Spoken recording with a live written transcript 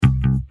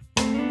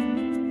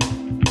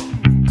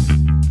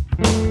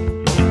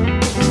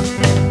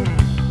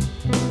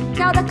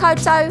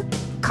Koto.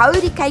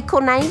 Cody kei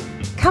konei.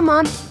 Come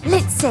on,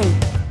 let's see.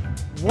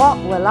 What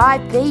will I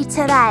be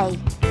today?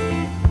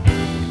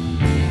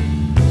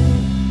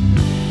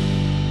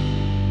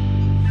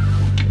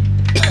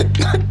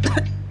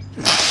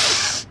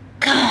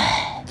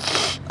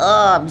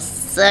 Oh, I'm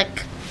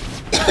sick.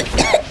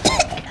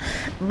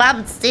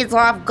 Mum says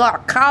I've got a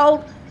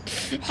cold.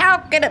 How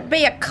can it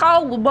be a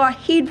cold when my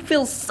head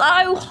feels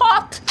so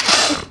hot?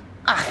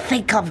 I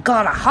think I've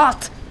got a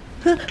hot.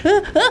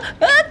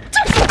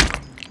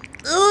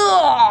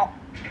 Ugh,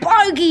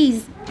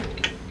 Bogies!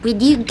 When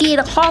you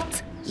get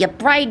hot, your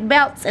brain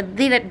melts and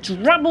then it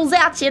dribbles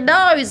out your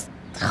nose.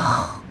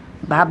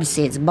 Mum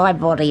says my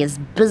body is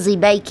busy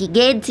making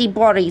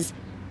antibodies.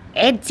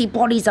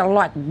 Antibodies are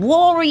like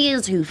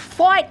warriors who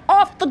fight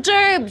off the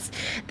germs.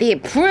 They're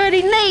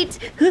pretty neat.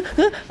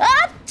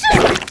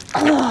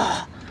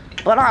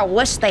 But I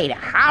wish they'd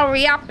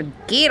hurry up and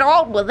get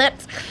on with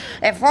it.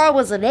 If I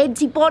was an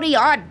antibody,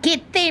 I'd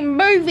get them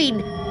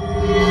moving.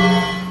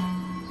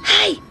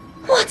 Hey,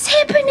 what's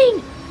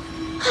happening?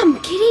 I'm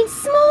getting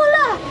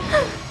smaller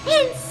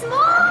and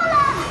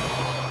smaller.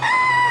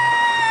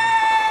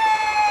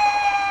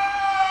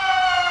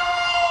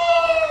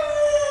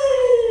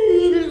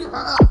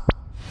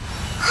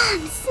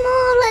 I'm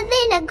smaller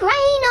than a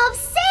grain of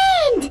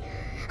sand.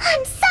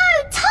 I'm so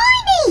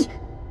tiny.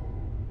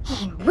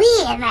 And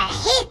where the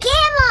heck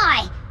am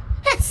I?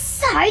 It's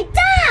so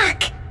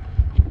dark.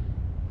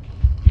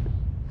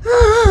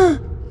 Oh,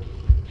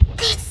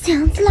 that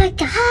sounds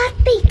like a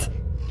heartbeat.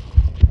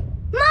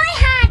 My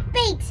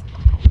heartbeat!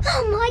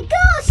 Oh my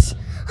gosh!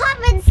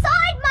 I'm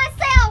inside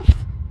myself!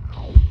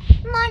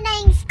 My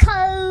name's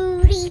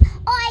Cody.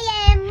 I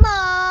am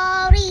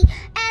Maori.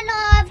 And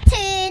I've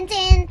turned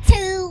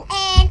into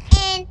an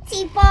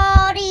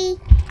antibody.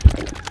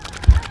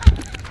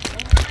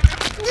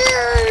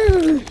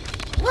 Ooh,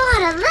 what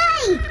are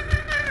they?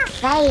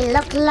 They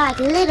look like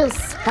little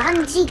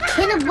spongy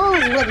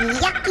cannibals with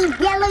yucky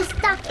yellow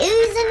stuff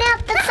oozing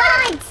out the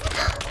sides.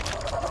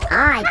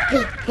 I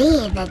bet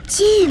they're the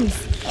germs.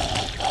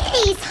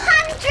 There's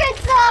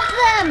hundreds of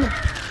them.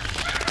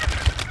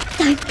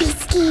 Don't be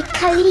scared,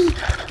 Cody.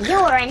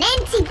 You're an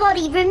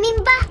antibody,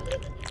 remember?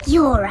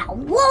 You're a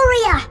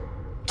warrior.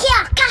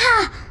 Kia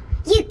kaha.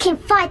 You can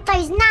fight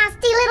those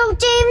nasty little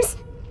germs.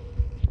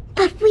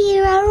 But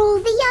where are all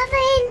the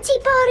other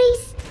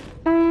antibodies?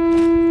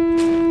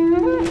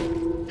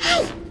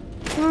 Hey,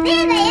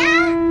 there they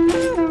are.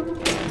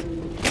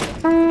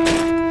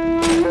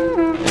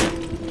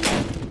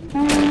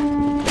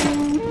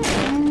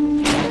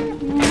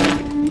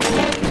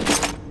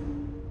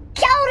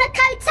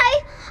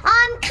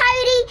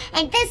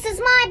 And this is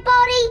my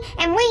body,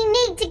 and we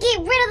need to get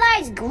rid of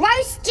those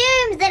gross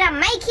germs that are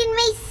making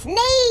me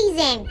sneeze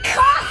and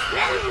cough.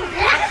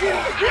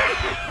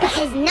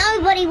 Because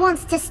nobody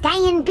wants to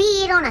stay in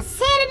bed on a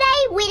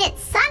Saturday when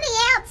it's sunny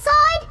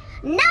outside.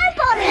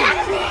 Nobody.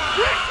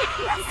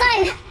 So,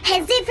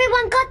 has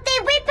everyone got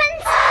their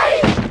weapons?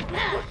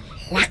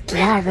 Lucky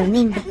I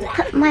remembered to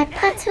put my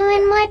patu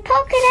in my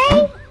pocket,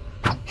 eh?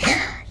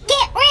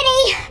 Get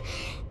ready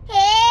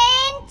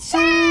and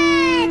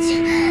charge!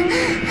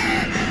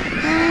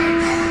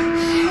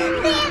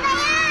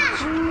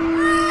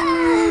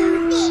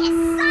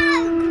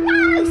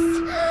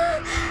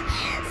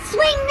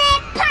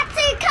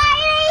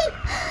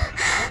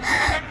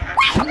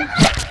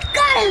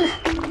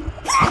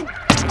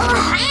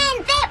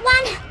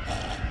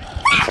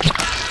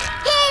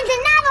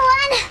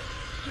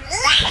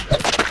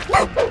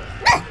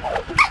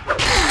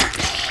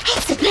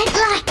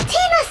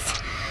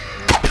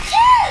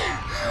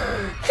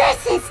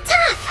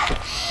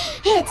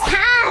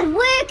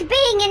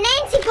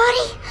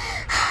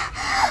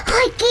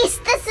 I guess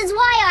this is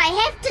why I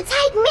have to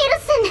take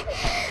medicine.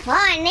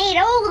 I need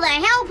all the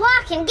help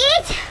I can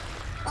get.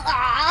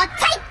 Oh,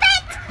 take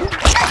that!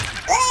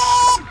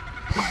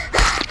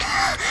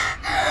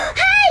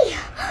 Hey!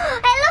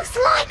 It looks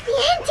like the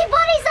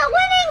antibodies are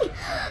winning!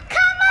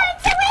 Come on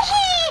to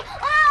here!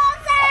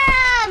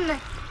 Awesome!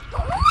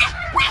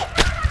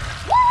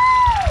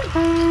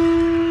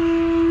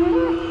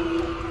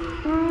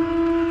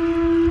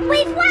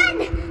 We've won!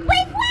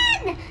 We've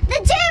won! The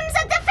germs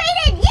are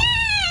defeated!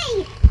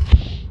 Yay!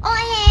 I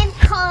am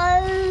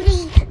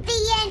Cody, the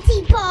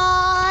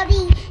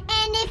antibody.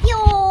 And if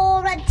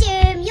you're a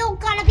germ, you're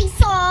gonna be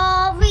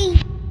sorry.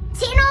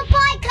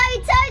 Tenopai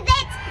Koto,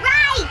 that's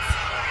great!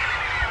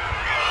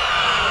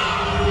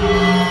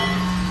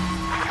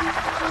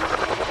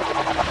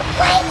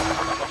 Wait!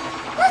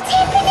 What's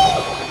happening?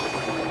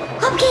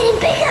 I'm getting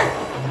bigger!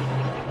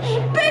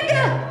 And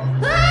bigger!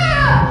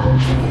 Ah!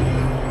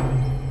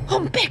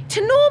 I'm back to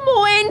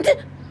normal and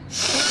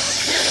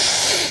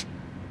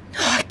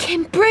I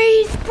can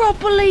breathe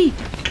properly.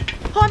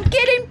 I'm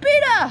getting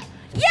better.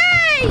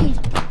 Yay!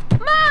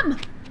 Mum,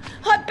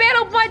 I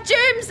battled my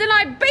germs and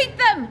I beat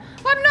them.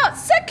 I'm not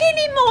sick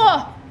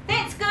anymore.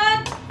 That's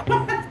good.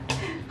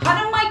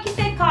 Haramai ki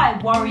te kai,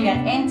 warrior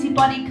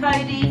antibody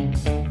Cody.